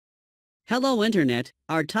Hello Internet,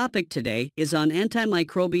 our topic today is on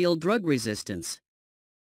antimicrobial drug resistance.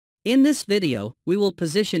 In this video, we will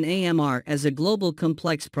position AMR as a global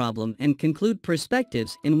complex problem and conclude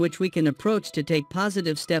perspectives in which we can approach to take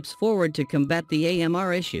positive steps forward to combat the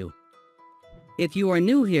AMR issue. If you are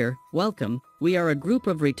new here, welcome. We are a group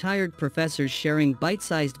of retired professors sharing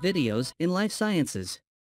bite-sized videos in life sciences.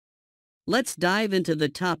 Let's dive into the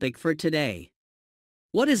topic for today.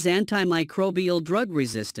 What is antimicrobial drug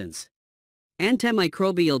resistance?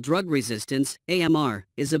 Antimicrobial drug resistance, AMR,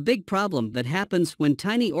 is a big problem that happens when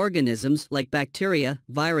tiny organisms like bacteria,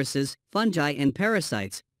 viruses, fungi and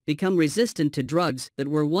parasites become resistant to drugs that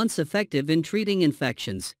were once effective in treating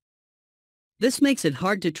infections. This makes it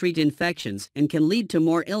hard to treat infections and can lead to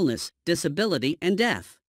more illness, disability and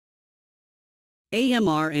death.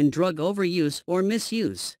 AMR and drug overuse or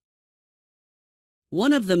misuse.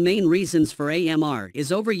 One of the main reasons for AMR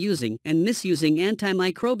is overusing and misusing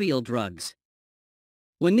antimicrobial drugs.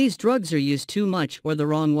 When these drugs are used too much or the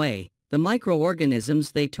wrong way, the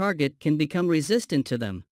microorganisms they target can become resistant to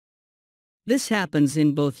them. This happens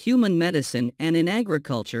in both human medicine and in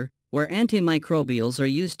agriculture, where antimicrobials are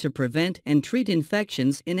used to prevent and treat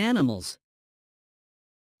infections in animals.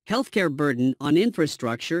 Healthcare burden on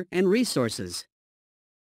infrastructure and resources.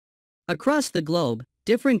 Across the globe,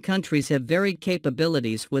 different countries have varied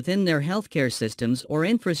capabilities within their healthcare systems or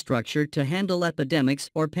infrastructure to handle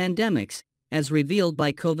epidemics or pandemics, as revealed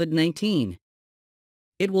by COVID-19.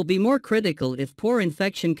 It will be more critical if poor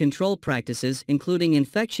infection control practices including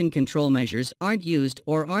infection control measures aren't used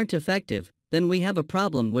or aren't effective, then we have a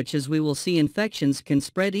problem which is we will see infections can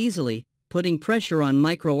spread easily, putting pressure on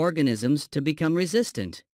microorganisms to become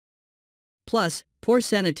resistant. Plus, poor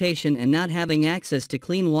sanitation and not having access to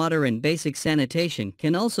clean water and basic sanitation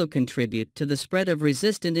can also contribute to the spread of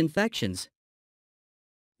resistant infections.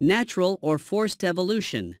 Natural or forced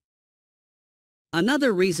evolution.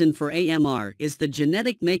 Another reason for AMR is the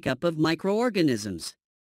genetic makeup of microorganisms.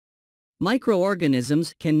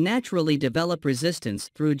 Microorganisms can naturally develop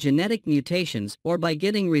resistance through genetic mutations or by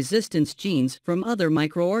getting resistance genes from other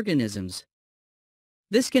microorganisms.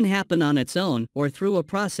 This can happen on its own or through a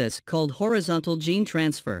process called horizontal gene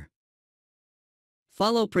transfer.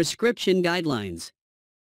 Follow prescription guidelines.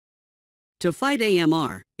 To fight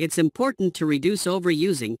AMR, it's important to reduce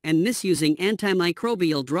overusing and misusing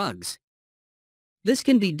antimicrobial drugs. This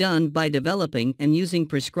can be done by developing and using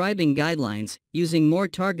prescribing guidelines, using more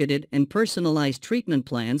targeted and personalized treatment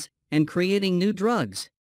plans, and creating new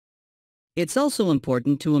drugs. It's also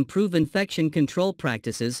important to improve infection control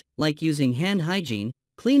practices, like using hand hygiene,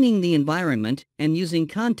 cleaning the environment, and using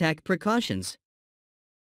contact precautions.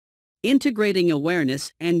 Integrating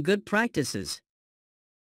awareness and good practices.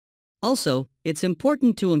 Also, it's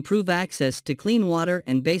important to improve access to clean water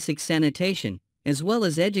and basic sanitation, as well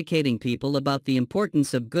as educating people about the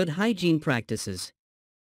importance of good hygiene practices.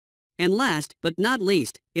 And last but not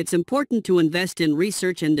least, it's important to invest in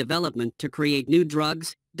research and development to create new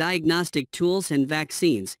drugs, diagnostic tools and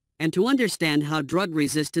vaccines, and to understand how drug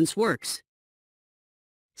resistance works.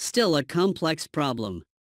 Still a complex problem.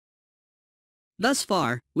 Thus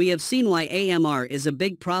far, we have seen why AMR is a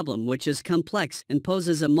big problem which is complex and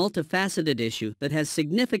poses a multifaceted issue that has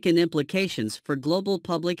significant implications for global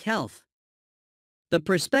public health. The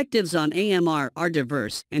perspectives on AMR are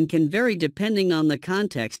diverse and can vary depending on the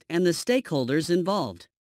context and the stakeholders involved.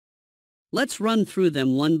 Let's run through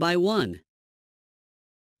them one by one.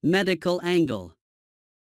 Medical angle.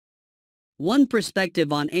 One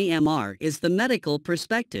perspective on AMR is the medical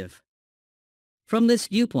perspective. From this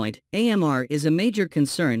viewpoint, AMR is a major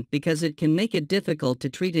concern because it can make it difficult to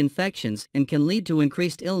treat infections and can lead to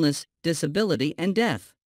increased illness, disability and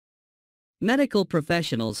death. Medical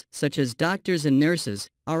professionals, such as doctors and nurses,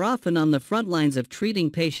 are often on the front lines of treating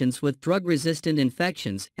patients with drug-resistant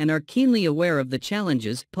infections and are keenly aware of the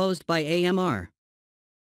challenges posed by AMR.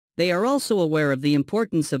 They are also aware of the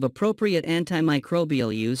importance of appropriate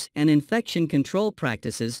antimicrobial use and infection control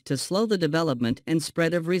practices to slow the development and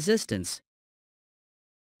spread of resistance.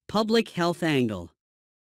 Public health angle.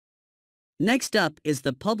 Next up is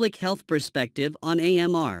the public health perspective on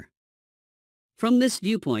AMR. From this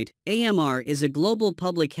viewpoint, AMR is a global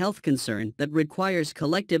public health concern that requires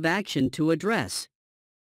collective action to address.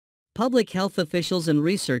 Public health officials and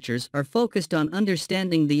researchers are focused on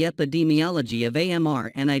understanding the epidemiology of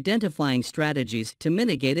AMR and identifying strategies to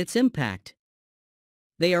mitigate its impact.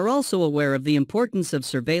 They are also aware of the importance of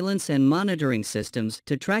surveillance and monitoring systems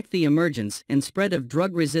to track the emergence and spread of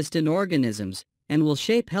drug-resistant organisms, and will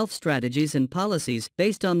shape health strategies and policies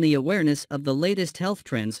based on the awareness of the latest health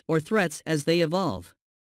trends or threats as they evolve.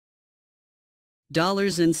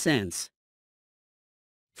 Dollars and cents.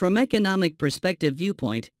 From economic perspective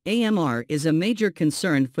viewpoint, AMR is a major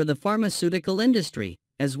concern for the pharmaceutical industry,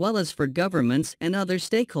 as well as for governments and other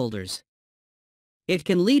stakeholders. It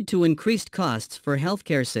can lead to increased costs for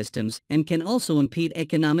healthcare systems and can also impede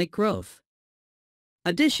economic growth.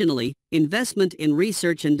 Additionally, investment in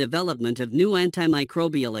research and development of new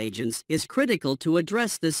antimicrobial agents is critical to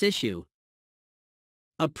address this issue.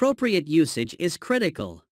 Appropriate usage is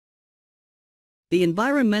critical. The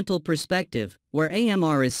environmental perspective, where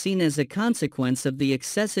AMR is seen as a consequence of the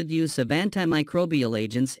excessive use of antimicrobial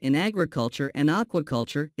agents in agriculture and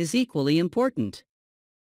aquaculture, is equally important.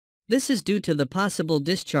 This is due to the possible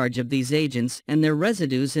discharge of these agents and their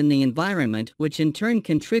residues in the environment, which in turn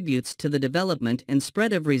contributes to the development and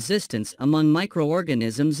spread of resistance among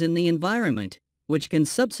microorganisms in the environment, which can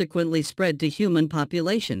subsequently spread to human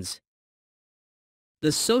populations.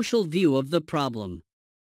 The social view of the problem.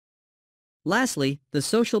 Lastly, the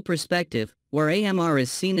social perspective, where AMR is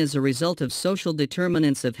seen as a result of social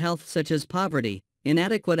determinants of health such as poverty,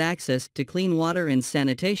 inadequate access to clean water and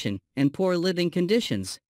sanitation, and poor living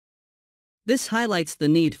conditions. This highlights the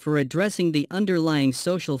need for addressing the underlying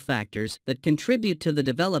social factors that contribute to the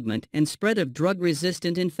development and spread of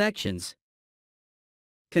drug-resistant infections.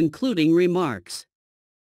 Concluding remarks.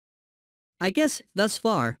 I guess, thus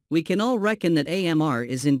far, we can all reckon that AMR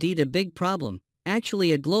is indeed a big problem,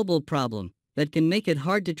 actually a global problem, that can make it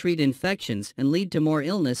hard to treat infections and lead to more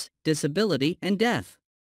illness, disability, and death.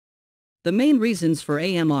 The main reasons for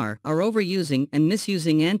AMR are overusing and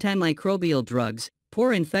misusing antimicrobial drugs,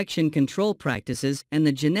 poor infection control practices, and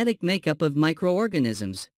the genetic makeup of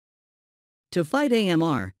microorganisms. To fight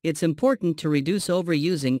AMR, it's important to reduce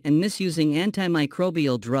overusing and misusing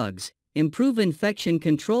antimicrobial drugs, improve infection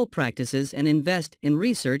control practices, and invest in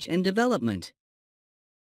research and development.